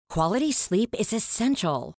Quality sleep is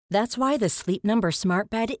essential. That's why the Sleep Number Smart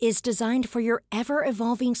Bed is designed for your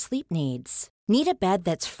ever-evolving sleep needs. Need a bed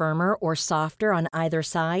that's firmer or softer on either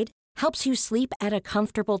side? Helps you sleep at a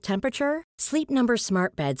comfortable temperature? Sleep Number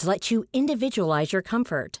Smart Beds let you individualize your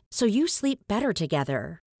comfort, so you sleep better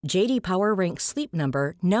together. J.D. Power ranks Sleep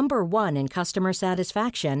Number number 1 in customer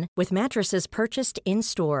satisfaction with mattresses purchased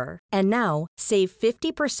in-store. And now, save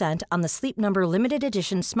 50% on the Sleep Number Limited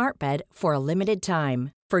Edition Smart Bed for a limited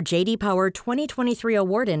time. For J.D. Power 2023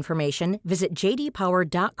 award information, visit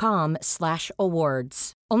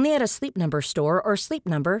jdpower.com/awards. Only at a Sleep Number store or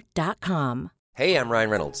sleepnumber.com. Hey, I'm Ryan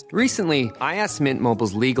Reynolds. Recently, I asked Mint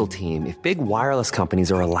Mobile's legal team if big wireless companies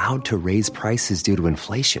are allowed to raise prices due to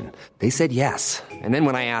inflation. They said yes. And then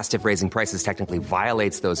when I asked if raising prices technically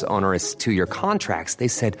violates those onerous 2-year contracts, they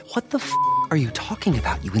said, "What the f*** are you talking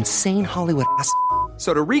about, you insane Hollywood ass?"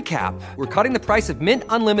 So to recap, we're cutting the price of Mint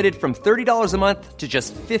Unlimited from $30 a month to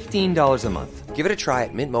just $15 a month. Give it a try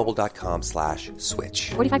at mintmobile.com/switch.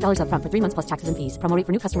 $45 up front for 3 months plus taxes and fees. Promo rate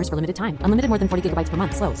for new customers for limited time. Unlimited more than 40 gigabytes per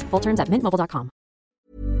month. Slows full terms at mintmobile.com.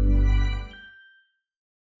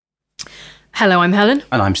 Hello, I'm Helen.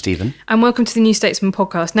 And I'm Stephen. And welcome to the New Statesman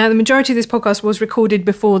podcast. Now, the majority of this podcast was recorded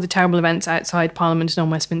before the terrible events outside Parliament and on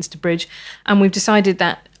Westminster Bridge. And we've decided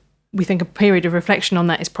that we think a period of reflection on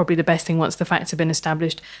that is probably the best thing once the facts have been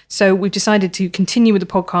established. So we've decided to continue with the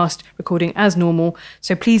podcast recording as normal.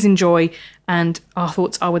 So please enjoy, and our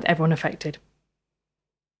thoughts are with everyone affected.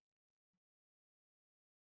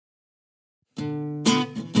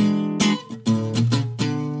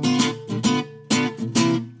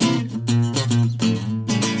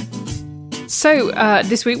 So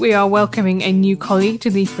this week we are welcoming a new colleague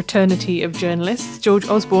to the fraternity of journalists. George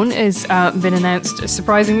Osborne has been announced,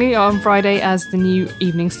 surprisingly, on Friday as the new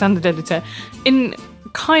Evening Standard editor. In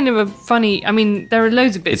kind of a funny... I mean, there are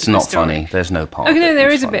loads of bits. It's not funny. There's no part. Okay, no,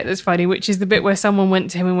 there is a bit that's funny, which is the bit where someone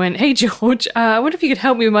went to him and went, "Hey, George, I wonder if you could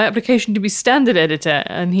help me with my application to be standard editor."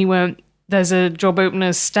 And he went, "There's a job open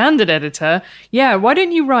as standard editor. Yeah, why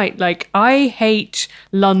don't you write, like, I hate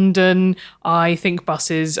London, I think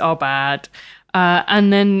buses are bad."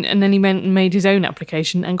 And then he went and made his own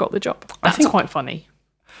application and got the job. That's quite funny.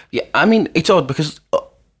 Yeah, I mean, it's odd because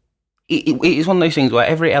it is one of those things where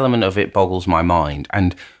every element of it boggles my mind.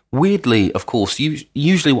 And weirdly, of course,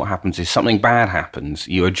 usually what happens is something bad happens,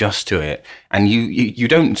 you adjust to it, and you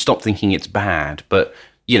don't stop thinking it's bad. But,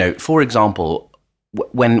 you know, for example,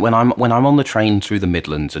 when I'm on the train through the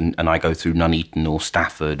Midlands and I go through Nuneaton or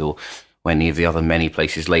Stafford or any of the other many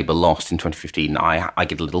places Labour lost in 2015, I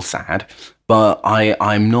get a little sad. But I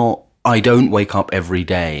don't wake up every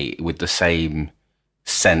day with the same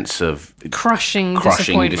sense of crushing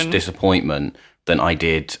disappointment than I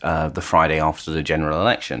did the Friday after the general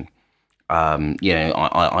election. You know,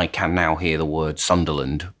 I can now hear the word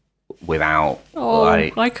Sunderland without...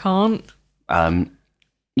 I can't.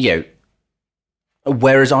 You know,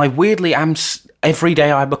 whereas I weirdly am... Every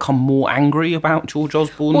day I become more angry about George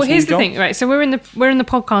Osborne's Well, here's new job. the thing, right? So we're in the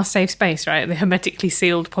podcast safe space, right? The hermetically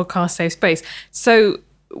sealed podcast safe space. So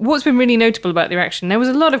what's been really notable about the reaction? There was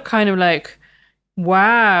a lot of kind of like,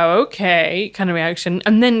 "Wow, okay," kind of reaction,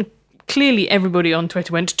 and then clearly everybody on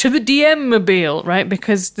Twitter went to the DM mobile, right?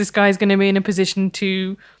 Because this guy's going to be in a position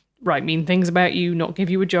to write mean things about you, not give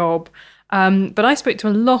you a job. But I spoke to a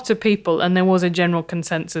lot of people, and there was a general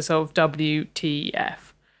consensus of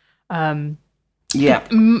WTF. Yeah.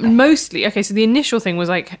 Mostly, okay, so the initial thing was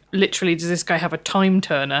like, literally, does this guy have a time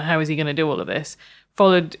turner? How is he going to do all of this?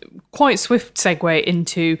 Followed quite swift segue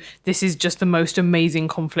into, this is just the most amazing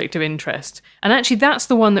conflict of interest. And actually, that's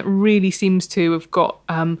the one that really seems to have got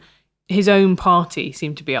his own party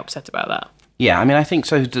seemed to be upset about that. Yeah, I mean, I think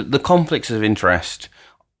so. The conflicts of interest,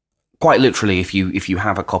 quite literally, if you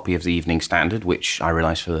have a copy of the Evening Standard, which I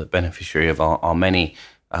realise for the beneficiary of our many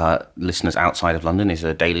listeners outside of London is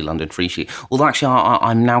a daily London free sheet. Although actually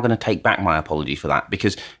I'm now going to take back my apology for that,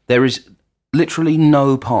 because there is literally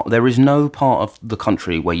no part of the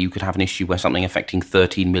country where you could have an issue where something affecting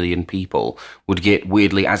 13 million people would get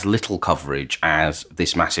weirdly as little coverage as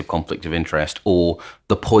this massive conflict of interest or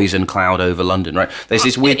the poison cloud over London, right? There's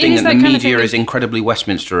this weird thing that the media is incredibly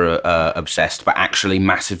Westminster obsessed, but actually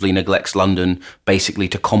massively neglects London, basically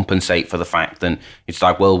to compensate for the fact that it's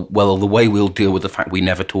like, well, the way we'll deal with the fact we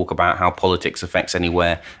never talk about how politics affects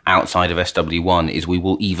anywhere outside of SW1 is we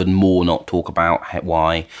will even more not talk about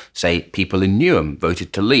why, say, people in Newham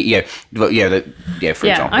voted to leave. For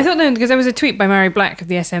example. I thought because there was a tweet by Mary Black of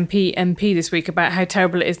the SNP MP this week about how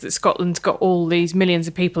terrible it is that Scotland's got all these millions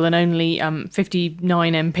of people and only 59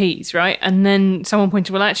 9 MPs, right? And then someone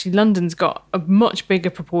pointed, well, actually, London's got a much bigger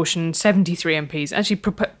proportion, 73 MPs.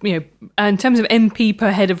 Actually, in terms of MP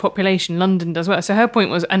per head of population, London does well. So her point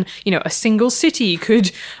was, and, a single city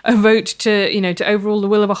could vote to overrule the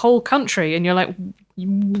will of a whole country. And you're like,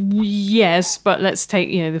 yes, but let's take,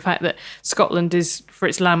 the fact that Scotland is, for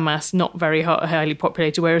its landmass, not very highly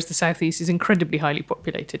populated, whereas the southeast is incredibly highly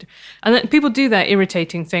populated. And then people do that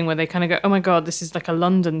irritating thing where they kind of go, oh my God, this is like a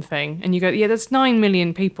London thing. And you go, yeah, that's 9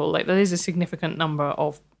 million people. Like, that is a significant number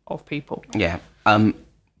of people. Yeah.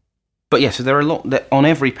 But yeah, so there are on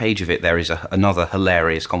every page of it, there is another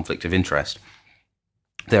hilarious conflict of interest.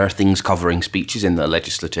 There are things covering speeches in the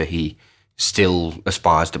legislature he still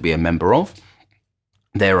aspires to be a member of.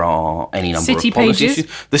 There are any number city of policy pages.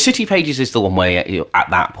 issues. The city pages is the one where at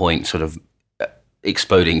that point sort of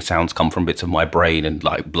exploding sounds come from bits of my brain and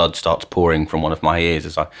like blood starts pouring from one of my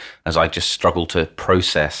ears as I just struggle to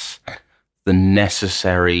process the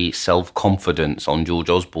necessary self-confidence on George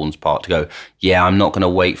Osborne's part to go, yeah, I'm not going to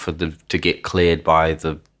wait for to get cleared by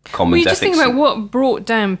the Commons. Well, you just think about what brought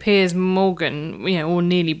down Piers Morgan, or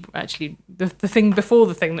nearly actually the thing before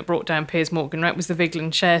the thing that brought down Piers Morgan, right, was the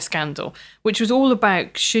Vigeland share scandal, which was all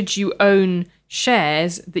about should you own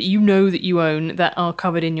shares that you own that are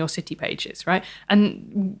covered in your city pages, right?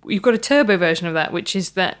 And you've got a turbo version of that, which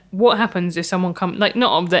is that what happens if someone comes, like,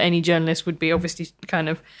 not that any journalist would be obviously kind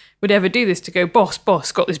of would ever do this, to go, boss,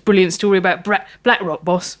 got this brilliant story about BlackRock,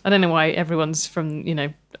 boss. I don't know why everyone's from,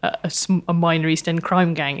 a minor East End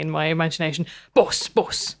crime gang in my imagination. Boss,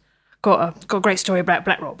 got a great story about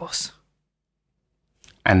BlackRock, boss.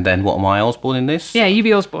 And then what am I, Osborne, in this? Yeah, you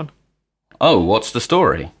be Osborne. Oh, what's the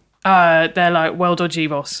story? They're like, well, dodgy,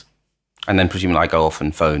 boss. And then presumably I go off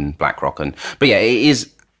and phone BlackRock. But yeah, it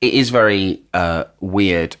is very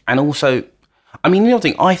weird. And also, I mean, the other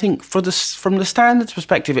thing, I think from the Standard's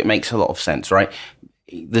perspective, it makes a lot of sense, right?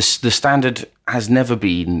 The Standard has never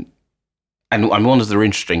been, and one of the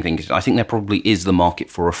interesting things is I think there probably is the market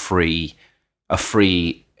for a free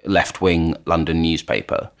left-wing London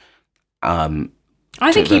newspaper.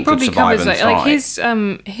 I think he probably covers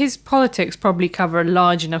like his politics probably cover a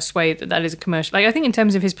large enough swathe that is a commercial. Like, I think in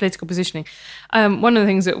terms of his political positioning, one of the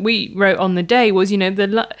things that we wrote on the day was,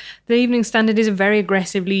 the Evening Standard is a very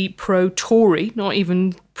aggressively pro-Tory, not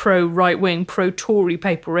even pro-right wing, pro-Tory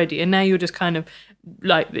paper already, and now you're just kind of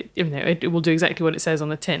like, it will do exactly what it says on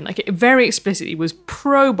the tin. Like, it very explicitly was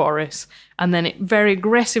pro-Boris, and then it very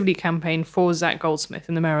aggressively campaigned for Zach Goldsmith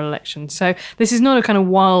in the mayoral election. So this is not a kind of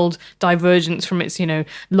wild divergence from its,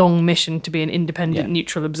 long mission to be an independent,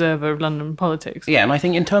 neutral observer of London politics. Yeah, and I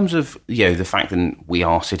think in terms of, the fact that we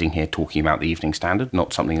are sitting here talking about the Evening Standard,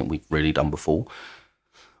 not something that we've really done before,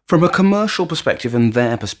 from a commercial perspective and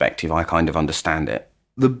their perspective, I kind of understand it.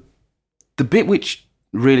 The bit which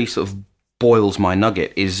really sort of boils my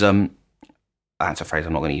nugget is, that's a phrase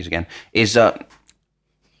I'm not going to use again, is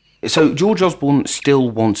so George Osborne still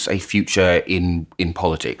wants a future in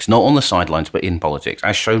politics, not on the sidelines, but in politics,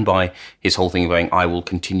 as shown by his whole thing of going, I will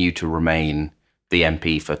continue to remain the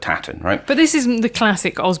MP for Tatton, right? But this isn't the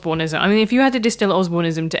classic Osborneism. I mean, if you had to distill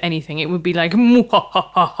Osborneism to anything, it would be like,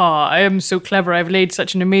 I am so clever, I've laid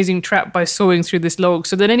such an amazing trap by sawing through this log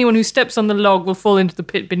so that anyone who steps on the log will fall into the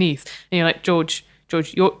pit beneath. And you're like, George,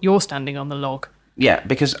 you're standing on the log. Yeah,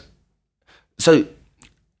 because so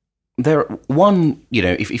there. One,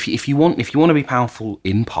 if you want to be powerful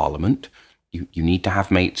in Parliament, you need to have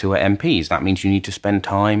mates who are MPs. That means you need to spend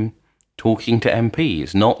time talking to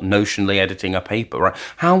MPs, not notionally editing a paper. Right?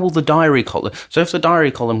 How will the diary column? So if the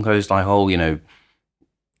diary column goes like,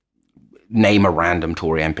 name a random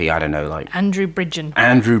Tory MP, I don't know, like Andrew Bridgen.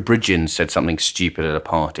 Andrew Bridgen said something stupid at a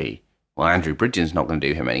party. Well, Andrew Bridgen's not going to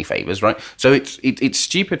do him any favours, right? So it's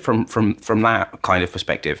stupid from that kind of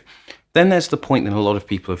perspective. Then there's the point that a lot of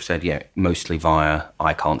people have said, mostly via,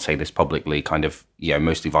 I can't say this publicly, kind of,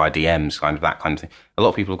 mostly via DMs, kind of that kind of thing. A lot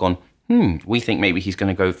of people have gone, we think maybe he's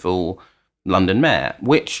going to go for London mayor,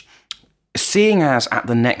 which, seeing as at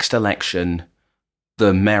the next election,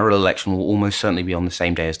 the mayoral election will almost certainly be on the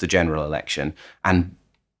same day as the general election, and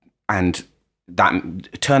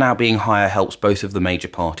that turnout being higher helps both of the major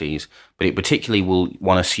parties, but it particularly will,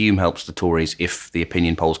 one assume, helps the Tories if the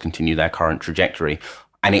opinion polls continue their current trajectory.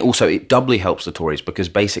 And it doubly helps the Tories because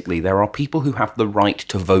basically there are people who have the right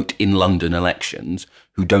to vote in London elections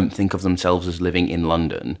who don't think of themselves as living in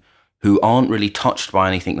London, who aren't really touched by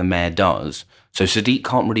anything the mayor does. So Sadiq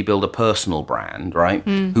can't really build a personal brand, right?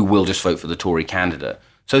 Who will just vote for the Tory candidate.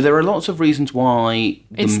 So there are lots of reasons why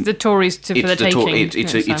it's the Tories for the taking.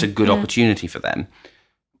 It's a good opportunity for them,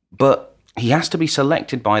 but he has to be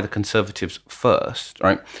selected by the Conservatives first,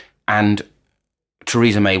 right? And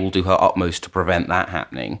Theresa May will do her utmost to prevent that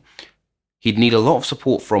happening. He'd need a lot of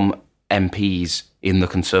support from MPs in the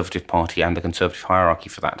Conservative Party and the Conservative hierarchy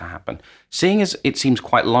for that to happen. Seeing as it seems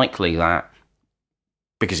quite likely that,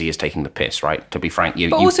 because he is taking the piss, right? To be frank,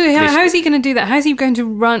 But also, how is he going to do that? How is he going to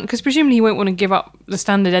run? Because presumably he won't want to give up the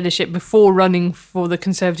standard editorship before running for the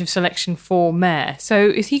Conservative selection for mayor. So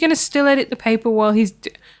is he going to still edit the paper while he's...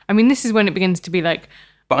 I mean, this is when it begins to be like...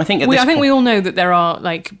 But I think we all know that there are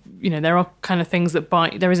there are kind of things that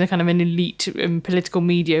there is a kind of an elite political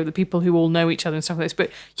media, the people who all know each other and stuff like this.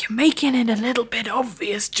 But you're making it a little bit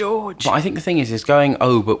obvious, George. But I think the thing is going,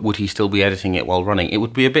 but would he still be editing it while running? It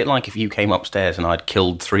would be a bit like if you came upstairs and I'd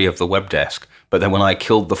killed 3 of the web desk, but then when I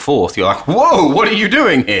killed the 4th, you're like, whoa, what are you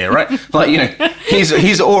doing here, right? Like,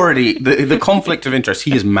 he's already, the conflict of interest,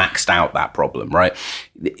 he has maxed out that problem, right?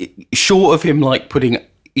 Short of him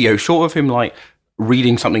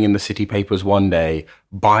reading something in the city papers one day,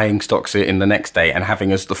 buying stocks in the next day, and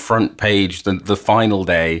having as the front page the final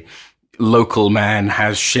day, local man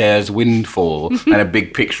has shares windfall, and a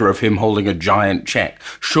big picture of him holding a giant check.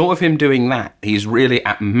 Short of him doing that, he's really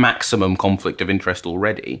at maximum conflict of interest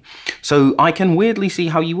already. So I can weirdly see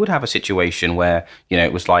how you would have a situation where,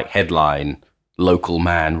 it was like headline, local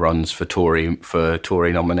man runs for Tory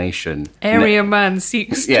nomination. Area man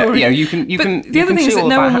seeks Tory. Yeah, you can. The other thing is that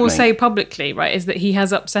no one will say publicly, right, is that he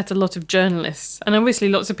has upset a lot of journalists, and obviously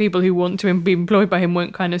lots of people who want to be employed by him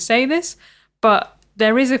won't kind of say this, but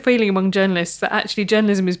there is a feeling among journalists that actually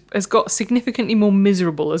journalism has got significantly more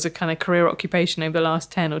miserable as a kind of career occupation over the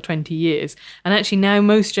last 10 or 20 years. And actually now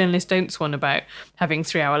most journalists don't swan about having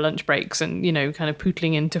 3-hour lunch breaks and, kind of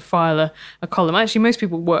pootling in to file a column. Actually, most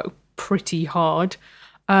people work pretty hard.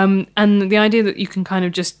 And the idea that you can kind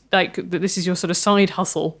of just, that this is your sort of side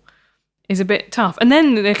hustle is a bit tough. And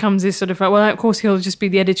then there comes this sort of, well, of course he'll just be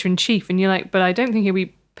the editor-in-chief. And you're like, but I don't think he'll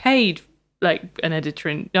be paid like an editor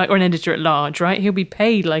or an editor at large, right? He'll be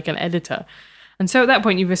paid like an editor. And so at that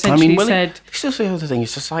point, you've essentially said... It's just the other thing.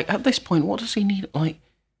 It's just like, at this point, what does he need? Like,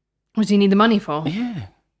 what does he need the money for? Yeah.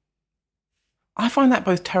 I find that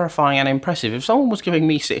both terrifying and impressive. If someone was giving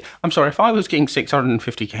me... if I was getting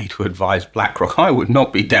 650k to advise BlackRock, I would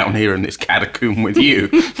not be down here in this catacomb with you.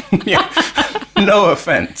 Yeah. No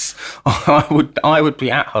offence. I would be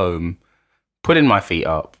at home, putting my feet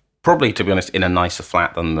up, probably, to be honest, in a nicer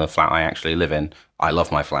flat than the flat I actually live in. I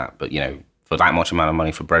love my flat, but, for that much amount of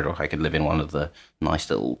money for Breadrock, I could live in one of the nice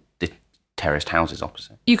little terraced houses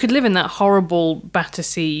opposite. You could live in that horrible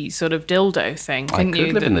Battersea sort of dildo thing, couldn't you? I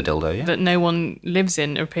could live in the dildo, yeah. That no one lives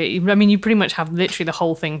in. I mean, you pretty much have literally the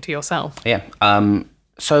whole thing to yourself. Yeah.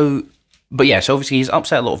 So obviously he's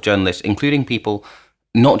upset a lot of journalists, including people,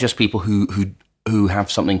 not just people who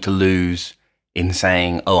have something to lose in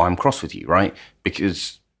saying, I'm cross with you, right?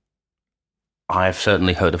 Because I've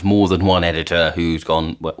certainly heard of more than one editor who's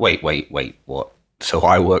gone, wait, what? So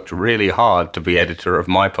I worked really hard to be editor of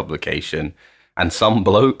my publication, and some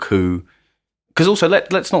bloke who... Because also,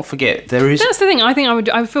 let's not forget, there is... That's the thing. I think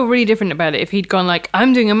I would feel really different about it if he'd gone like,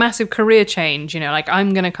 I'm doing a massive career change, like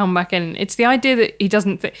I'm going to come back in. It's the idea that he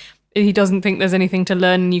doesn't think there's anything to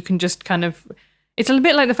learn, and you can just kind of... It's a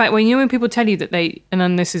bit like the fact when people tell you that they... And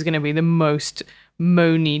then this is going to be the most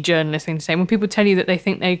moany journalist thing to say. When people tell you that they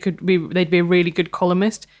think they'd be a really good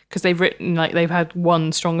columnist because they've written, like, they've had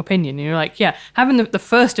one strong opinion, and you're like, yeah, having the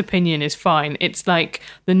first opinion is fine. It's like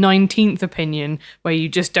the 19th opinion where you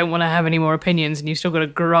just don't want to have any more opinions and you've still got to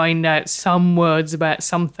grind out some words about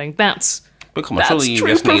something. That's surely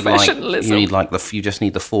true professionalism. You just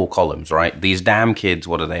need the 4 columns, right? These damn kids,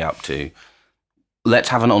 what are they up to? Let's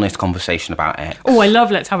have an honest conversation about X. Oh, I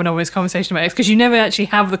love let's have an honest conversation about X, because you never actually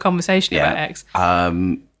have the conversation about X.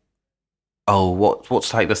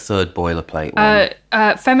 What's like the third boilerplate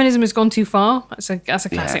one? Feminism has gone too far. That's a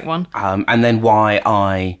classic one. And then why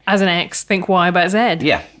I... As an X, think Y about Z.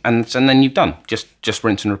 Yeah, and then you've done. Just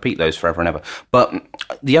rinse and repeat those forever and ever. But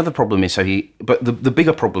the other problem is, the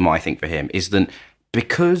bigger problem, I think, for him is that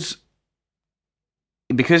because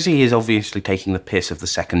he is obviously taking the piss of the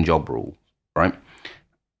second job rule, right?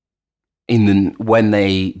 When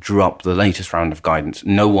they drew up the latest round of guidance,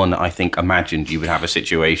 no one, I think, imagined you would have a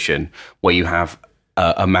situation where you have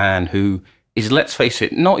a man who is, let's face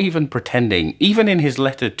it, not even pretending, even in his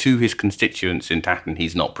letter to his constituents in Tatton,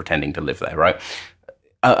 he's not pretending to live there, right?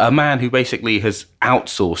 A man who basically has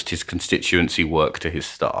outsourced his constituency work to his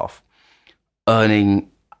staff, earning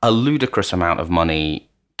a ludicrous amount of money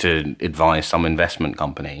to advise some investment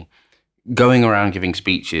company, going around giving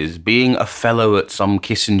speeches, being a fellow at some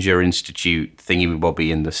Kissinger Institute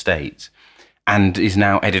thingy-bobby in the States, and is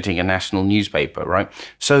now editing a national newspaper, right?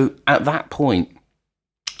 So at that point,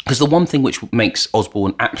 because the one thing which makes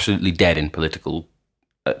Osborne absolutely dead in political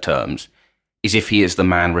terms, is if he is the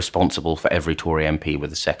man responsible for every Tory MP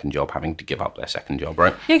with a second job having to give up their second job,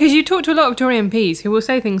 right? Yeah, because you talk to a lot of Tory MPs who will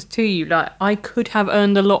say things to you like, I could have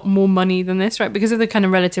earned a lot more money than this, right? Because of the kind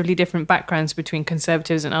of relatively different backgrounds between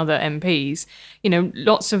Conservatives and other MPs.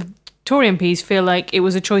 Lots of Tory MPs feel like it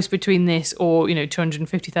was a choice between this or,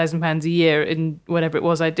 £250,000 a year in whatever it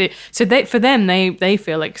was I did. So for them, they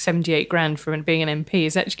feel like 78 grand for being an MP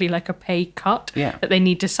is actually like a pay cut that they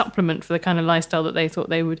need to supplement for the kind of lifestyle that they thought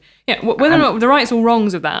they would. Yeah, whether or not the rights or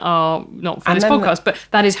wrongs of that are not for this podcast, but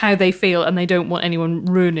that is how they feel and they don't want anyone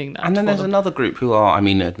ruining that. And then there's another group who are,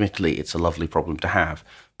 admittedly, it's a lovely problem to have,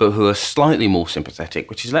 but who are slightly more sympathetic,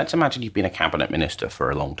 which is, let's imagine you've been a cabinet minister for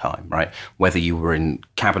a long time, right? Whether you were in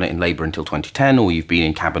cabinet in Labour until 2010 or you've been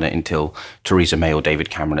in cabinet until Theresa May or David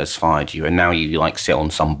Cameron has fired you, and now you sit on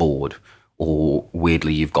some board, or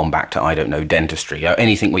weirdly you've gone back to, I don't know, dentistry, or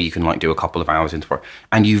anything where you can do a couple of hours into work,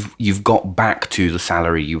 and you've got back to the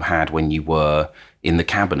salary you had when you were in the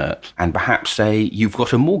cabinet, and perhaps say you've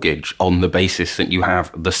got a mortgage on the basis that you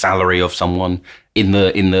have the salary of someone in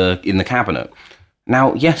the cabinet.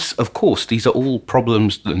 Now, yes, of course, these are all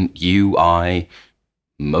problems that you, I,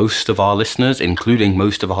 most of our listeners, including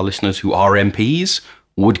most of our listeners who are MPs,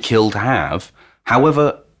 would kill to have.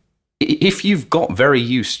 However, if you've got very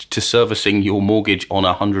used to servicing your mortgage on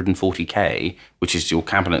 140k, which is your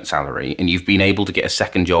cabinet salary, and you've been able to get a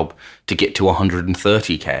second job to get to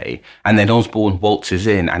 130k, and then Osborne waltzes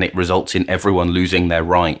in and it results in everyone losing their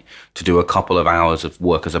right to do a couple of hours of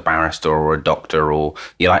work as a barrister or a doctor or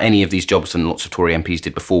any of these jobs that lots of Tory MPs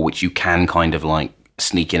did before, which you can kind of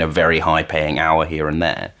sneak in a very high paying hour here and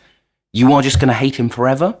there. You are just going to hate him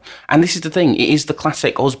forever. And this is the thing. It is the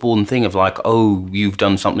classic Osborne thing of oh, you've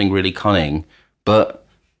done something really cunning. But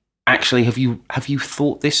actually, have you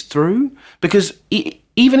thought this through? Because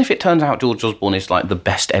even if it turns out George Osborne is the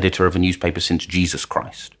best editor of a newspaper since Jesus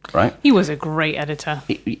Christ, right? He was a great editor.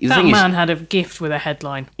 That man had a gift with a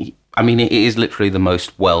headline. It is literally the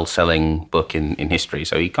most well-selling book in history.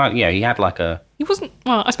 So he can't, he had He wasn't,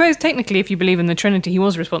 well, I suppose technically if you believe in the Trinity, he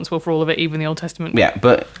was responsible for all of it, even the Old Testament. Yeah,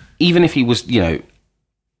 but even if he was,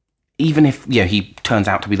 even if he turns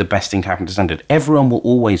out to be the best thing to happen to Standard, everyone will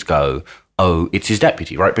always go, oh, it's his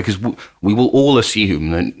deputy, right? Because we will all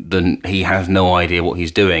assume that he has no idea what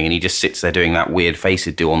he's doing and he just sits there doing that weird face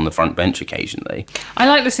he'd do on the front bench occasionally. I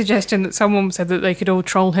like the suggestion that someone said that they could all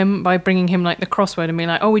troll him by bringing him the crossword and being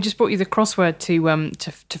like, oh, we just brought you the crossword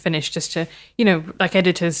to finish, just to, like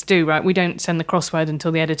editors do, right? We don't send the crossword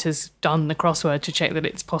until the editor's done the crossword to check that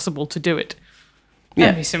it's possible to do it.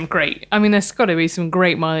 That'd be some great. There's got to be some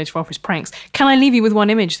great mileage for office pranks. Can I leave you with one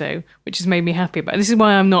image though, which has made me happy about it? This is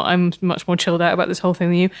why I'm much more chilled out about this whole thing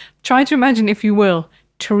than you. Try to imagine, if you will,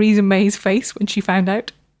 Theresa May's face when she found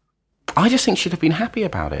out. I just think she'd have been happy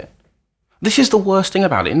about it. This is the worst thing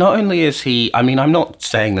about it. Not only is he, I'm not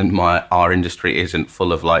saying that our industry isn't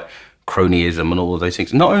full of cronyism and all of those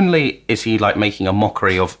things. Not only is he making a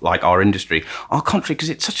mockery of our industry, our country, because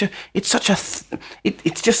it's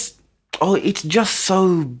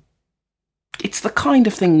the kind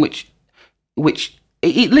of thing which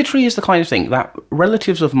it literally is the kind of thing that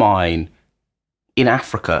relatives of mine in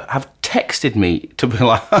Africa have texted me to be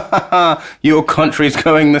like, your country's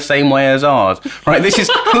going the same way as ours, right? This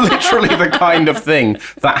is literally the kind of thing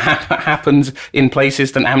that happens in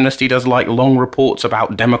places that Amnesty does long reports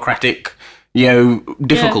about democratic,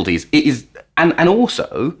 difficulties. Yeah. It is, and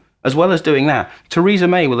also, as well as doing that, Theresa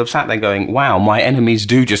May will have sat there going, wow, my enemies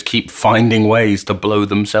do just keep finding ways to blow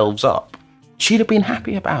themselves up. She'd have been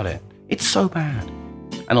happy about it. It's so bad.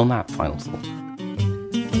 And on that final thought.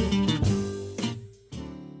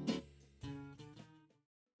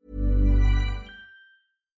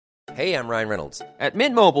 Hey, I'm Ryan Reynolds. At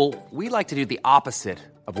Mint Mobile, we like to do the opposite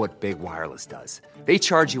of what Big Wireless does. They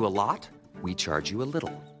charge you a lot. We charge you a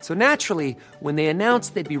little. So naturally, when they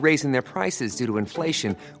announced they'd be raising their prices due to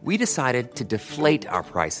inflation, we decided to deflate our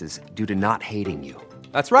prices due to not hating you.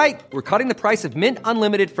 That's right. We're cutting the price of Mint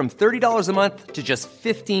Unlimited from $30 a month to just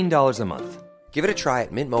 $15 a month. Give it a try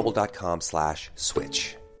at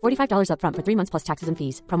mintmobile.com/switch. $45 up front for 3 months plus taxes and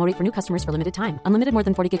fees. Promo rate for new customers for limited time. Unlimited more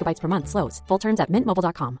than 40 gigabytes per month. Slows full terms at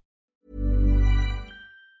mintmobile.com.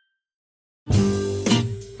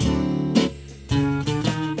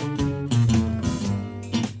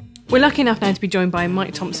 We're lucky enough now to be joined by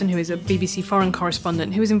Mike Thompson, who is a BBC foreign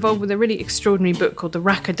correspondent who was involved with a really extraordinary book called The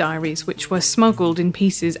Raqqa Diaries, which were smuggled in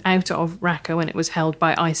pieces out of Raqqa when it was held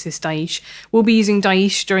by ISIS Daesh. We'll be using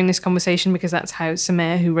Daesh during this conversation because that's how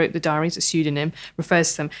Samer, who wrote the diaries, a pseudonym,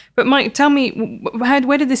 refers to them. But Mike, tell me,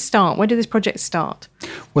 where did this start? Where did this project start?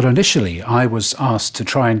 Well, initially I was asked to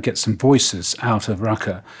try and get some voices out of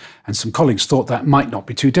Raqqa, and some colleagues thought that might not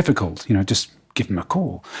be too difficult, just give them a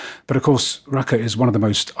call. But of course, Raqqa is one of the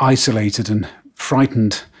most isolated and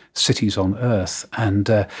frightened cities on earth. And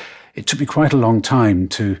it took me quite a long time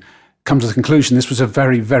to come to the conclusion this was a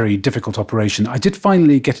very, very difficult operation. I did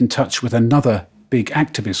finally get in touch with another big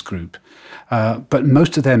activist group, but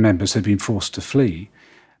most of their members had been forced to flee,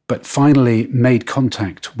 but finally made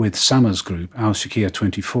contact with Samer's group, Al-Shakir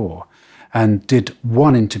 24, and did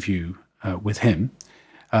one interview with him.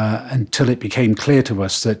 Until it became clear to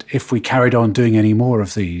us that if we carried on doing any more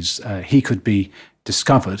of these, he could be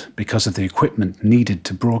discovered because of the equipment needed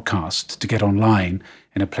to broadcast, to get online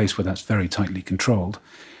in a place where that's very tightly controlled.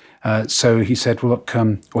 So he said, well, look,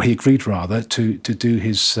 or he agreed rather, to do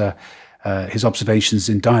his observations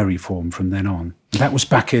in diary form from then on. That was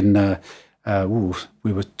back in,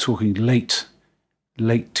 we were talking late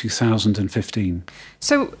 2015.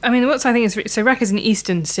 So, I mean, what I think is, so Raqqa is in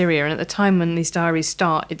eastern Syria, and at the time when these diaries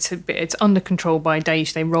start, it's under control by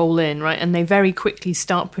Daesh. They roll in, right, and they very quickly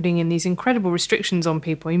start putting in these incredible restrictions on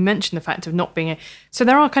people. You mentioned the fact of not being so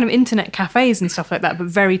there are kind of internet cafes and stuff like that, but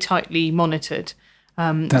very tightly monitored.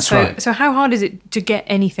 That's right. So how hard is it to get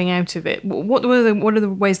anything out of it? What are the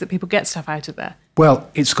ways that people get stuff out of there? Well,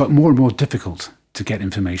 it's got more and more difficult to get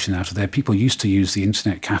information out of there. People used to use the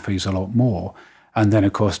internet cafes a lot more. And then,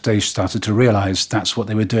 of course, Daesh started to realise that's what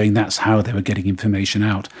they were doing. That's how they were getting information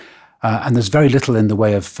out. And there's very little in the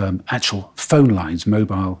way of actual phone lines,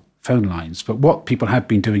 mobile phone lines. But what people have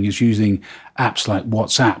been doing is using apps like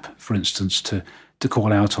WhatsApp, for instance, to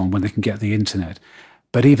call out on when they can get the internet.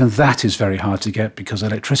 But even that is very hard to get because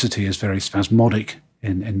electricity is very spasmodic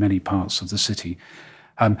in many parts of the city.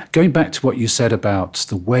 Going back to what you said about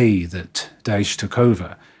the way that Daesh took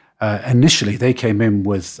over, initially, they came in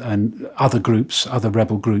with other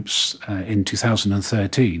rebel groups in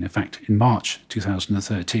 2013, in fact, in March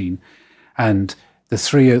 2013. And the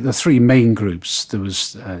three main groups, there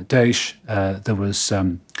was Daesh, there was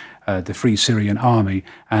the Free Syrian Army,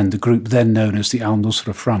 and the group then known as the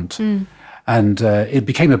Al-Nusra Front. And it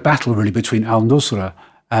became a battle, really, between Al-Nusra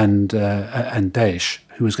and Daesh,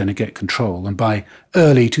 who was going to get control. And by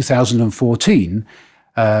early 2014,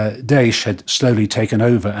 Daesh had slowly taken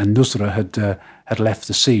over, and Nusra had left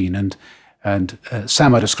the scene. And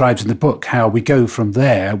Samer describes in the book how we go from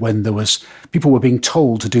there when people were being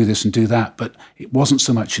told to do this and do that, but it wasn't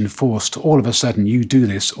so much enforced. All of a sudden, you do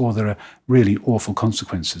this, or there are really awful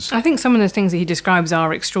consequences. I think some of the things that he describes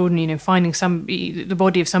are extraordinary. Finding the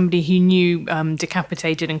body of somebody he knew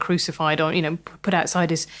decapitated and crucified, or put outside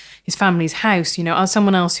his family's house.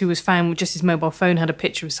 Someone else who was found with just his mobile phone had a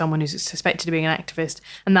picture of someone who's suspected of being an activist,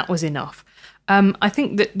 and that was enough. I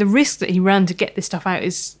think that the risk that he ran to get this stuff out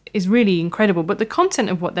is really incredible. But the content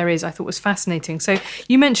of what there is, I thought, was fascinating. So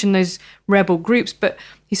you mentioned those rebel groups, but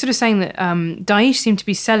he's sort of saying that Daesh seem to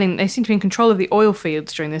be in control of the oil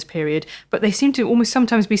fields during this period, but they seem to almost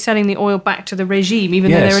sometimes be selling the oil back to the regime,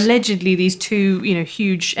 even though they're allegedly these two,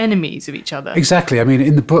 huge enemies of each other. Exactly. I mean,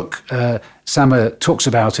 in the book, Samer talks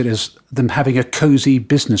about it as them having a cosy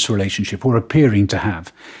business relationship, or appearing to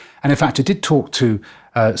have. And in fact, I did talk to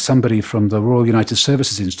somebody from the Royal United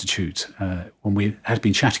Services Institute when we had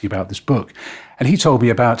been chatting about this book. And he told me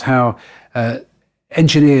about how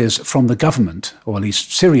engineers from the government, or at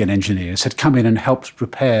least Syrian engineers, had come in and helped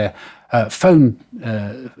repair phone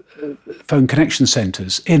connection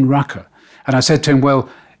centres in Raqqa. And I said to him, well,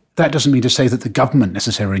 that doesn't mean to say that the government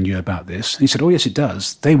necessarily knew about this. And he said, oh, yes, it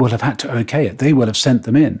does. They will have had to okay it. They will have sent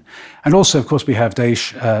them in. And also, of course, we have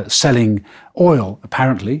Daesh selling oil,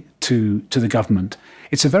 apparently, to the government.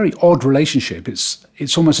 It's a very odd relationship.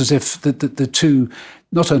 It's almost as if the two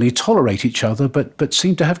not only tolerate each other, but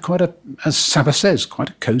seem to have as Samer says, quite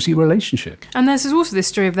a cosy relationship. And there's also this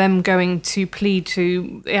story of them going to plead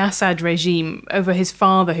to the Assad regime over his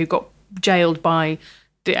father, who got jailed by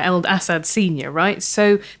the Assad senior, right?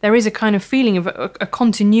 So there is a kind of feeling of a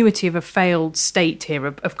continuity of a failed state here,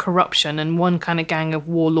 of corruption, and one kind of gang of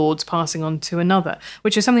warlords passing on to another,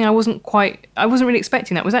 which is something I wasn't really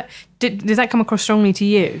expecting. Did that come across strongly to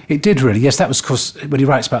you? It did, really. Yes, that was, of course, when he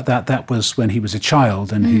writes about that was when he was a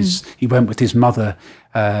child, and he went with his mother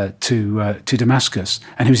to Damascus,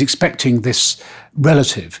 and he was expecting this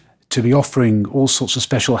relative to be offering all sorts of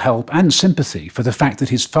special help and sympathy for the fact that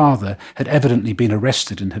his father had evidently been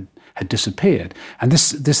arrested and had disappeared. And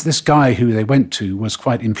this guy who they went to was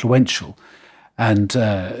quite influential. And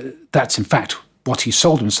that's, in fact, what he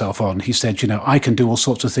sold himself on. He said, I can do all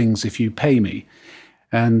sorts of things if you pay me.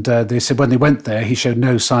 And they said when they went there, he showed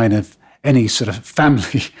no sign of any sort of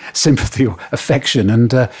family sympathy or affection.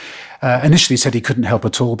 And initially said he couldn't help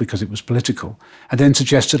at all because it was political. And then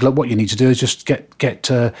suggested, look, what you need to do is just get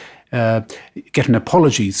an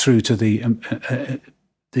apology through to the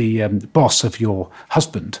boss of your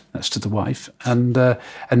husband, that's to the wife, and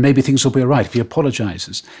maybe things will be all right if he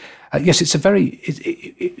apologises. Yes,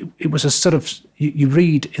 it was a sort of, you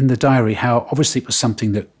read in the diary how obviously it was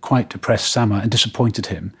something that quite depressed Sama and disappointed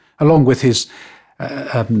him, along with his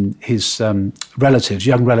relatives,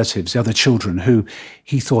 young relatives, the other children who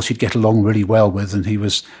he thought he'd get along really well with and he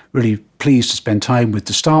was really pleased to spend time with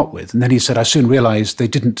to start with. And then he said, I soon realised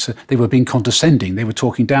they were being condescending. They were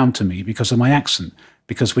talking down to me because of my accent,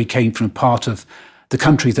 because we came from a part of the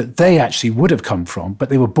country that they actually would have come from, but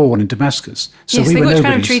they were born in Damascus. So yes, we they were got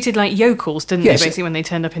kind of treated like yokels, didn't yes. they, basically, when they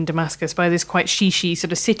turned up in Damascus by this quite shishi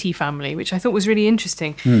sort of city family, which I thought was really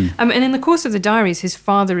interesting. And in the course of the diaries, his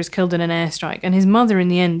father is killed in an airstrike, and his mother, in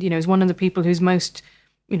the end, is one of the people who's most,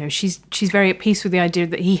 she's very at peace with the idea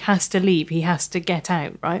that he has to leave, he has to get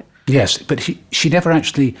out, right? Yes, but she never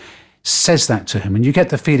actually says that to him, and you get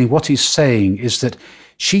the feeling what he's saying is that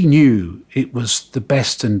she knew it was the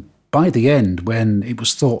best, and by the end, when it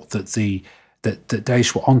was thought that that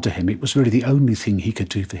Daesh were onto him, it was really the only thing he could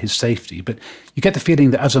do for his safety. But you get the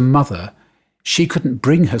feeling that as a mother, she couldn't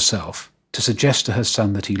bring herself to suggest to her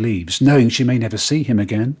son that he leaves, knowing she may never see him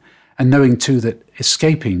again, and knowing too that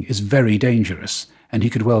escaping is very dangerous, and he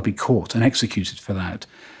could well be caught and executed for that.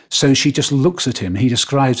 So she just looks at him. He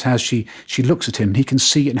describes how she looks at him, and he can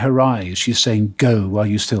see it in her eyes. She's saying, go while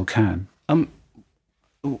you still can.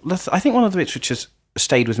 I think one of the bits which has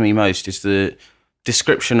stayed with me most is the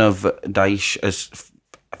description of Daesh as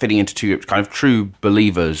fitting into two groups, kind of true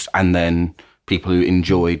believers and then people who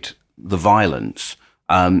enjoyed the violence,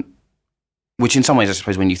 which in some ways, I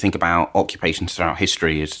suppose, when you think about occupations throughout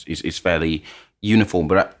history is fairly uniform,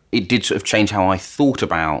 but it did sort of change how I thought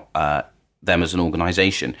about them as an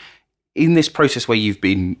organisation. In this process where you've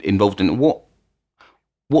been involved in, what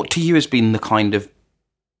to you has been the kind of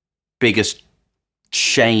biggest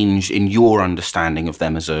change in your understanding of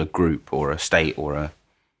them as a group or a state or a...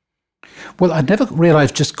 Well, I never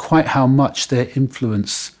realised just quite how much their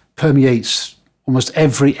influence permeates almost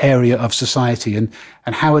every area of society and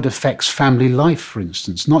how it affects family life, for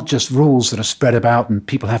instance. Not just rules that are spread about and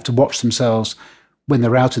people have to watch themselves when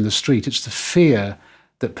they're out in the street. It's the fear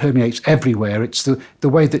that permeates everywhere. It's the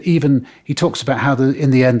way that even he talks about how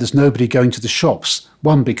in the end there's nobody going to the shops.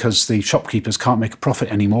 One, because the shopkeepers can't make a profit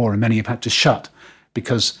anymore and many have had to shut,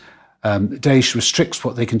 because Daesh restricts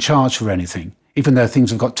what they can charge for anything, even though things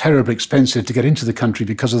have got terribly expensive to get into the country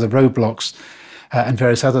because of the roadblocks and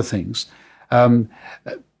various other things.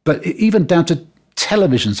 But even down to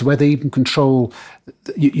televisions, where they even control,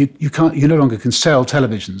 you no longer can sell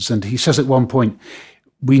televisions. And he says at one point,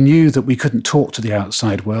 we knew that we couldn't talk to the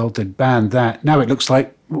outside world, they'd banned that. Now it looks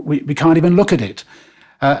like we can't even look at it.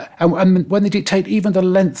 And when they dictate even the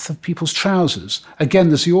length of people's trousers, again,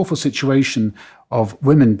 there's the awful situation of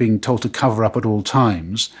women being told to cover up at all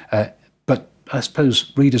times. But I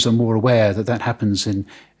suppose readers are more aware that happens in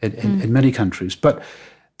many countries. But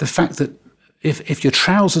the fact that if your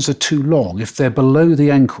trousers are too long, if they're below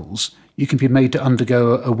the ankles, you can be made to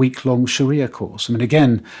undergo a week-long Sharia course. I mean,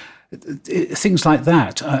 again, things like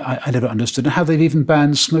that I never understood, and how they've even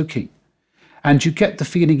banned smoking. And you get the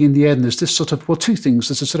feeling in the end, there's this sort of, well, two things.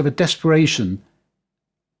 There's a sort of a desperation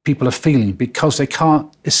people are feeling because they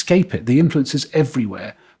can't escape it. The influence is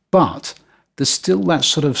everywhere. But there's still that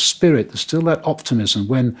sort of spirit, there's still that optimism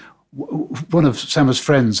when one of Sama's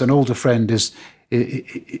friends, an older friend,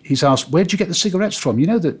 he's asked, where did you get the cigarettes from? You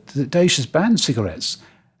know that Daesh has banned cigarettes.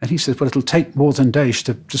 And he says, well, it'll take more than Daesh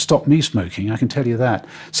to stop me smoking, I can tell you that.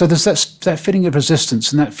 So there's that feeling of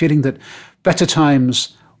resistance and that feeling that better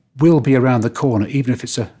times will be around the corner, even if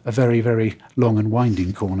it's a very, very long and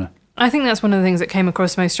winding corner. I think that's one of the things that came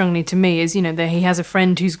across most strongly to me is, that he has a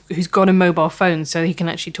friend who's got a mobile phone so he can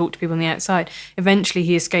actually talk to people on the outside. Eventually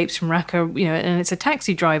he escapes from Raqqa, and it's a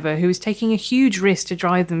taxi driver who is taking a huge risk to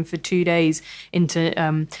drive them for 2 days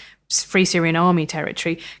into Free Syrian Army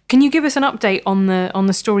territory. Can you give us an update on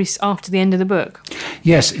the story after the end of the book?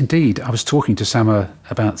 Yes, indeed. I was talking to Sama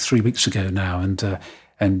about 3 weeks ago now,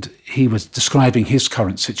 and he was describing his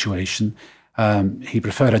current situation. He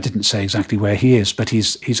preferred I didn't say exactly where he is, but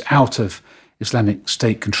he's out of Islamic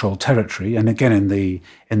State-controlled territory. And again,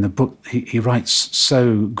 in the book, he writes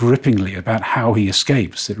so grippingly about how he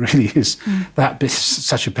escapes. It really is that bit,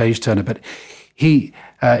 such a page turner. But he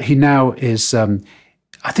now is,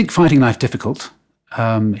 I think, finding life difficult.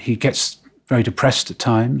 He gets very depressed at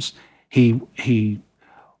times. He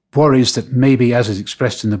worries that maybe, as is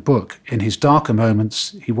expressed in the book, in his darker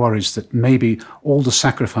moments, he worries that maybe all the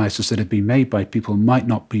sacrifices that have been made by people might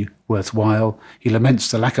not be worthwhile. He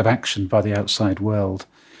laments the lack of action by the outside world.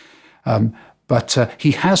 But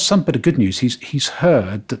he has some bit of good news. He's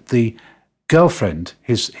heard that the girlfriend,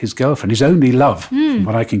 his girlfriend, his only love, from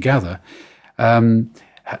what I can gather,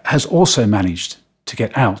 has also managed to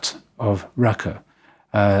get out of Raqqa.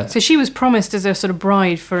 So she was promised as a sort of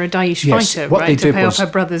bride for a Daesh fighter, right, to pay off her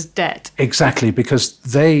brother's debt. Exactly, because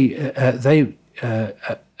they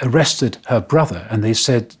arrested her brother, and they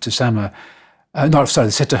said to they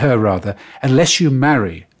said to her rather, unless you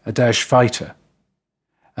marry a Daesh fighter,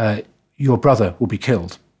 your brother will be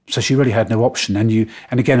killed. So she really had no option. And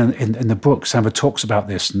again, in the book, Sama talks about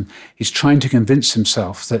this, and he's trying to convince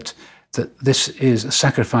himself that this is a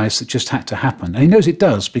sacrifice that just had to happen. And he knows it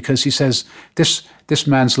does, because he says, this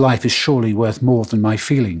man's life is surely worth more than my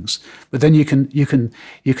feelings. But then you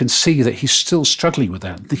can see that he's still struggling with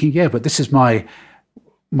that, thinking, yeah, but this is my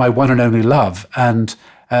one and only love, and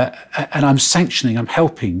I'm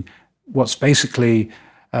helping what's basically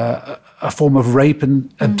a form of rape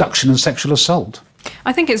and abduction and sexual assault.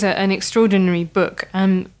 I think it's an extraordinary book.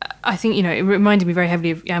 I think, it reminded me very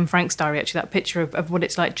heavily of Anne Frank's diary, actually, that picture of what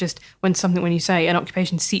it's like just when you say an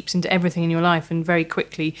occupation seeps into everything in your life, and very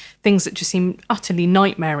quickly things that just seem utterly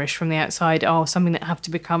nightmarish from the outside are something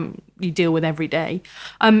that you deal with every day.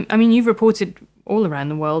 You've reported all around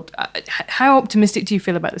the world. How optimistic do you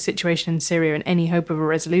feel about the situation in Syria and any hope of a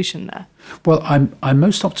resolution there? Well, I'm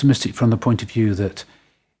most optimistic from the point of view that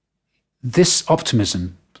this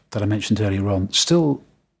optimism that I mentioned earlier on still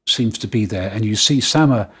seems to be there. And you see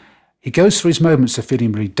Sama, he goes through his moments of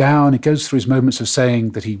feeling really down. He goes through his moments of saying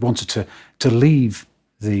that he wanted to leave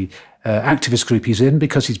the activist group he's in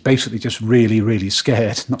because he's basically just really, really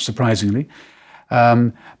scared, not surprisingly.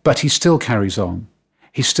 But he still carries on.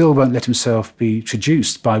 He still won't let himself be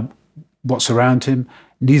traduced by what's around him.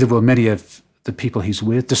 Neither will many of the people he's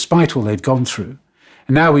with, despite all they've gone through.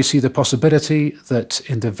 And now we see the possibility that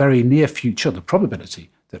in the very near future, the probability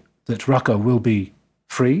that Raqqa will be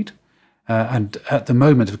freed. And at the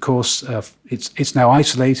moment, of course, it's now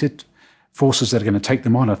isolated. Forces that are going to take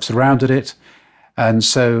them on have surrounded it. And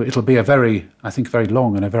so it'll be a very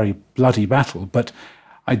long and a very bloody battle. But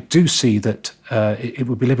I do see that it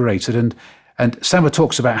will be liberated. And Sama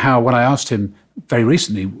talks about how, when I asked him very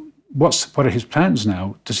recently, what are his plans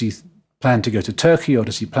now? Does he plan to go to Turkey, or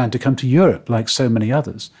does he plan to come to Europe like so many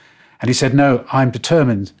others? And he said, no, I'm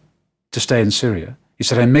determined to stay in Syria. He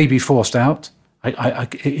said, I may be forced out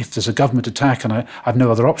if there's a government attack and I have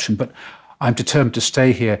no other option, but I'm determined to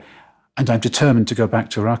stay here, and I'm determined to go back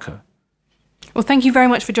to Raqqa. Well, thank you very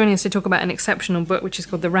much for joining us to talk about an exceptional book, which is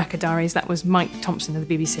called The Raqqa Diaries. That was Mike Thompson of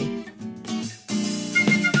the BBC.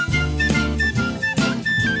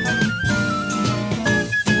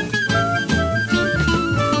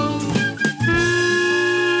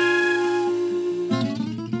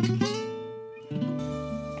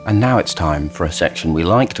 And now it's time for a section we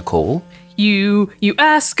like to call... You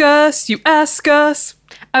ask us, you ask us.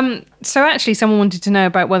 So actually someone wanted to know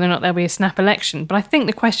about whether or not there'll be a snap election, but I think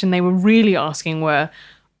the question they were really asking were,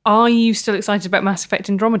 are you still excited about Mass Effect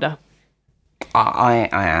Andromeda? I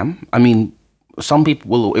am. I mean, some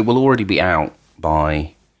people it will already be out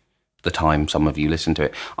by the time some of you listen to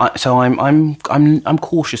it. So I'm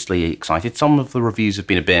cautiously excited. Some of the reviews have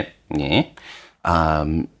been a bit,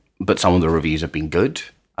 but some of the reviews have been good.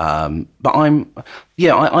 But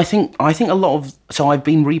I think a lot of, so I've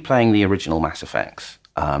been replaying the original Mass Effects,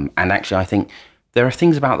 and actually I think there are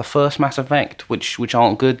things about the first Mass Effect which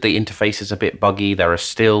aren't good. The interface is a bit buggy. There are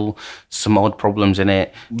still some odd problems in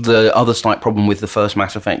it. The other slight problem with the first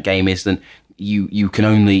Mass Effect game is that you can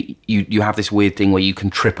only, you have this weird thing where you can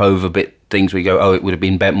trip over things where you go, oh, it would have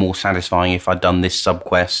been more satisfying if I'd done this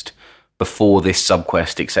subquest before this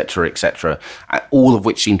subquest, etc., etc. All of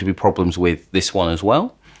which seem to be problems with this one as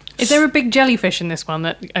well. Is there a big jellyfish in this one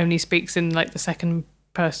that only speaks in like the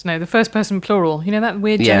first person plural? You know that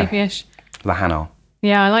weird jellyfish? The Hanar.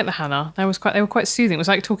 Yeah, I like the Hanar. They were quite soothing. It was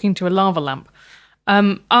like talking to a lava lamp.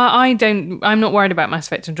 I'm not worried about Mass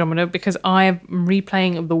Effect Andromeda because I'm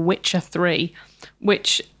replaying The Witcher 3,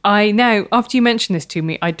 which I now, after you mention this to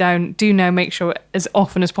me, I do now make sure as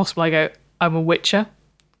often as possible I go, I'm a Witcher.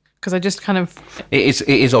 Because I just kind of... It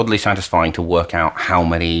is oddly satisfying to work out how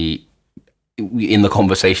many in the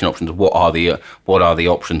conversation options, what are the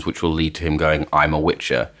options which will lead to him going, I'm a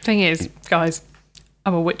witcher? Thing is, guys,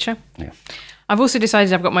 I'm a witcher. Yeah. I've also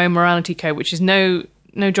decided I've got my own morality code, which is no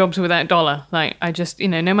jobs without $1. Like, I just,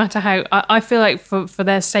 no matter how, I feel like for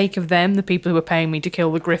their sake of them, the people who are paying me to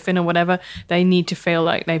kill the griffin or whatever, they need to feel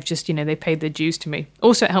like they've just, they paid their dues to me.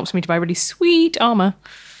 Also, it helps me to buy really sweet armor.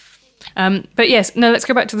 But yes, no, let's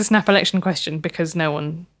go back to the snap election question, because no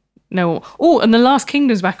one. Oh, and the Last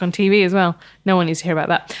Kingdom's back on TV as well. No one needs to hear about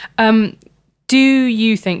that. Do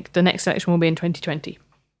you think the next election will be in 2020?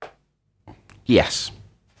 Yes.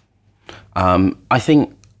 I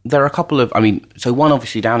think there are a couple of... so one,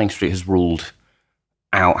 obviously, Downing Street has ruled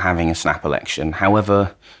out having a snap election.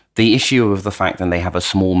 However, the issue of the fact that they have a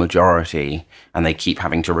small majority and they keep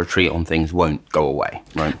having to retreat on things won't go away,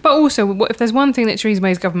 right? But also, if there's one thing that Theresa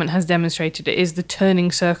May's government has demonstrated, it is the turning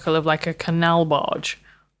circle of like a canal barge.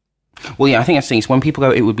 Well, yeah, I think that's the thing. When people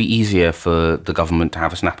go, it would be easier for the government to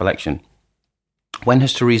have a snap election. When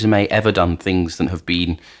has Theresa May ever done things that have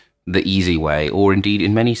been the easy way, or indeed,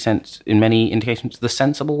 in many indications, the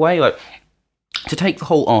sensible way? Like, to take the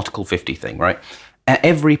whole Article 50 thing, right? At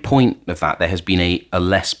every point of that, there has been a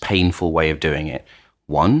less painful way of doing it.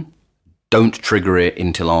 One, don't trigger it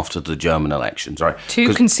until after the German elections, right?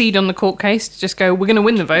 Two, concede on the court case. Just go, we're going to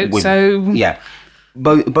win the vote, so... Yeah.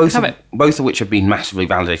 Both of which have been massively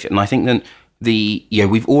validated. And I think that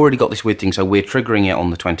we've already got this weird thing. So we're triggering it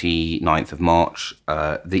on the 29th of March.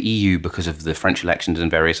 The EU, because of the French elections and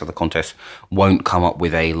various other contests, won't come up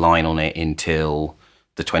with a line on it until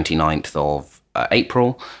the 29th of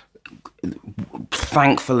April.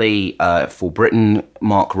 Thankfully for Britain,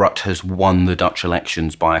 Mark Rutte has won the Dutch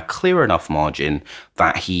elections by a clear enough margin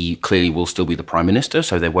that he clearly will still be the Prime Minister.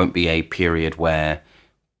 So there won't be a period where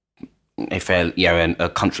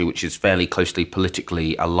a country which is fairly closely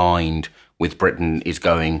politically aligned with Britain is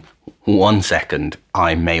going, 1 second,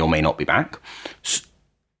 I may or may not be back.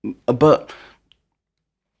 But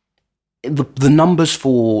the numbers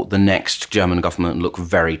for the next German government look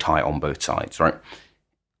very tight on both sides, right?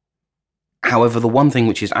 However, the one thing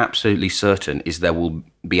which is absolutely certain is there will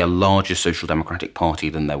be a larger Social Democratic Party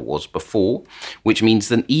than there was before, which means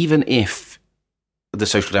that even if the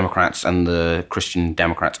Social Democrats and the Christian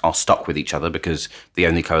Democrats are stuck with each other because the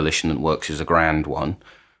only coalition that works is a grand one,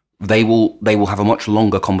 they will have a much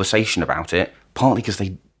longer conversation about it, partly because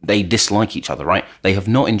they dislike each other, right? They have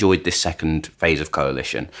not enjoyed this second phase of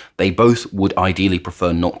coalition. They both would ideally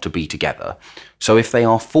prefer not to be together. So if they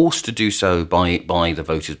are forced to do so by the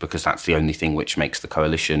voters, because that's the only thing which makes the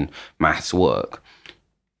coalition maths work,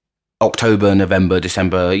 October, November,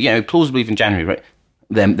 December, plausibly even January, right?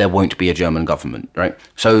 Then there won't be a German government, right?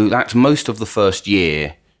 So that's most of the first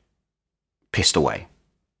year pissed away,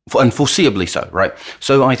 and foreseeably so, right?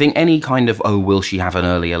 So I think any kind of, will she have an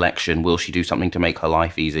early election? Will she do something to make her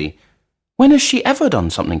life easy? When has she ever done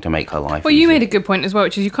something to make her life easy? Well, you made a good point as well,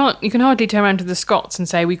 which is you can hardly turn around to the Scots and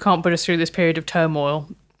say, we can't put us through this period of turmoil.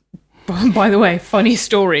 By the way, funny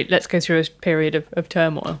story, let's go through a period of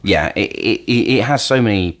turmoil. Yeah, it has so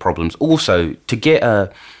many problems. Also, to get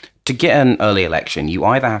an early election, you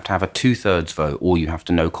either have to have a 2/3 vote or you have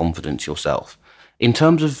to know confidence yourself. In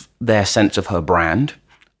terms of their sense of her brand,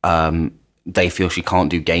 they feel she can't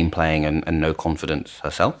do game playing and no confidence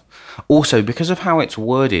herself. Also, because of how it's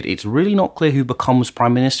worded, it's really not clear who becomes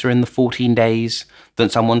Prime Minister in the 14 days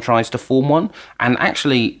that someone tries to form one. And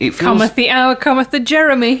actually, it feels... Cometh the hour, cometh the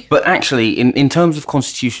Jeremy. But actually, in terms of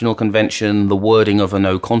constitutional convention, the wording of a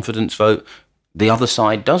no confidence vote, the other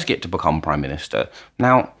side does get to become Prime Minister.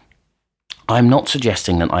 Now, I'm not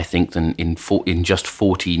suggesting that I think that in just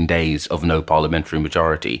 14 days of no parliamentary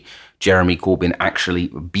majority, Jeremy Corbyn actually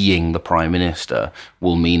being the Prime Minister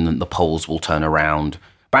will mean that the polls will turn around.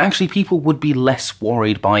 But actually, people would be less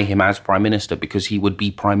worried by him as Prime Minister because he would be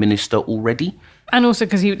Prime Minister already. And also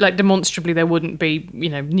because demonstrably there wouldn't be,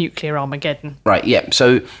 nuclear Armageddon. Right, yeah.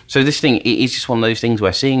 So this thing is just one of those things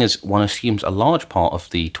where, seeing as one assumes a large part of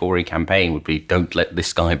the Tory campaign would be, don't let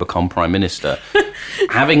this guy become Prime Minister.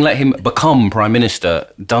 Having let him become Prime Minister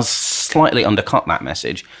does slightly undercut that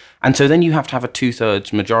message. And so then you have to have a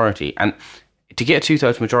 2/3 majority. And to get a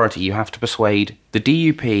 2/3 majority, you have to persuade the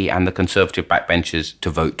DUP and the Conservative backbenchers to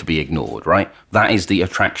vote to be ignored, right? That is the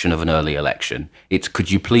attraction of an early election. It's,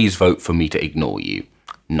 could you please vote for me to ignore you?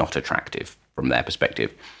 Not attractive from their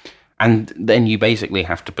perspective. And then you basically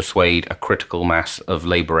have to persuade a critical mass of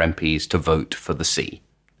Labour MPs to vote for the C,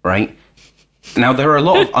 right? Now, there are a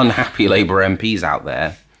lot of unhappy Labour MPs out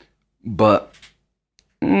there, but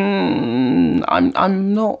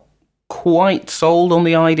I'm not quite sold on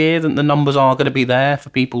the idea that the numbers are going to be there for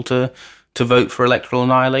people to vote for electoral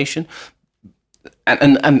annihilation.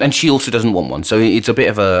 And she also doesn't want one, so it's a bit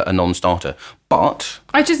of a non-starter. But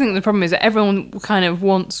I just think the problem is that everyone kind of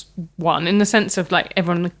wants one, in the sense of like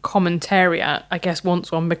everyone in the commentariat, I guess,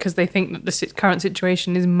 wants one because they think that the current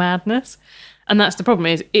situation is madness. And that's the problem,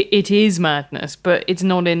 is it is madness, but it's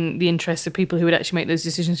not in the interests of people who would actually make those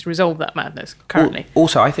decisions to resolve that madness currently.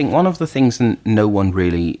 Also, I think one of the things that no one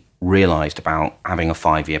really realised about having a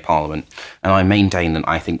 5-year parliament, and I maintain that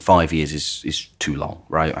I think 5 years is too long,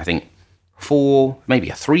 right? I think 4, maybe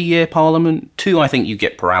a 3-year parliament. 2, I think you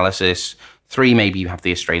get paralysis. 3, maybe you have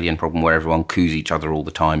the Australian problem where everyone coos each other all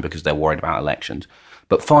the time because they're worried about elections.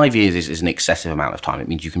 But 5 years is an excessive amount of time. It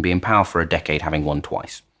means you can be in power for a decade having won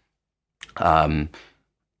twice. But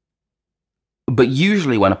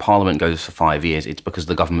usually when a parliament goes for 5 years, it's because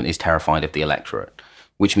the government is terrified of the electorate,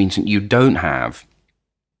 which means that you don't have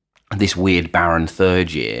this weird barren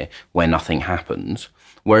third year where nothing happens.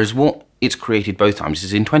 Whereas what it's created both times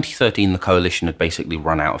is in 2013, the coalition had basically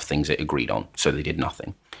run out of things it agreed on, so they did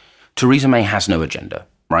nothing. Theresa May has no agenda,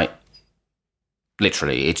 right?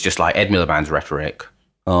 Literally, it's just like Ed Miliband's rhetoric.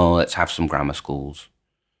 Oh, let's have some grammar schools,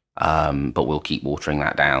 but we'll keep watering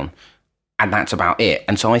that down. And that's about it.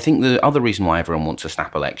 And so I think the other reason why everyone wants a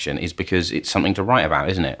snap election is because it's something to write about,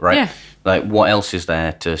 isn't it? Right? Yeah. Like, what else is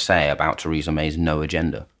there to say about Theresa May's no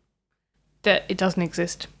agenda? That it doesn't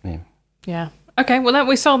exist. Yeah. Okay, well,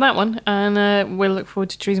 we solved that one. And we'll look forward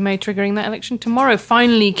to Theresa May triggering that election tomorrow,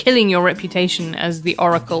 finally killing your reputation as the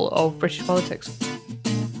oracle of British politics.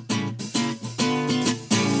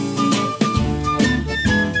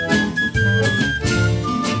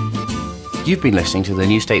 You've been listening to the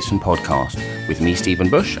New Statesman podcast with me, Stephen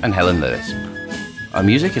Bush, and Helen Lewis. Our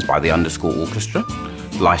music is by the Underscore Orchestra,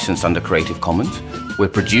 licensed under Creative Commons. We're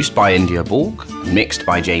produced by India Borg, mixed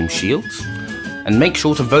by James Shields. And make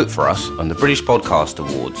sure to vote for us on the British Podcast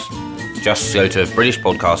Awards. Just go to British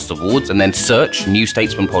Podcast Awards and then search New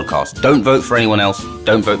Statesman Podcast. Don't vote for anyone else.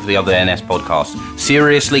 Don't vote for the other NS podcasts.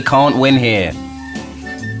 Seriously, can't win here.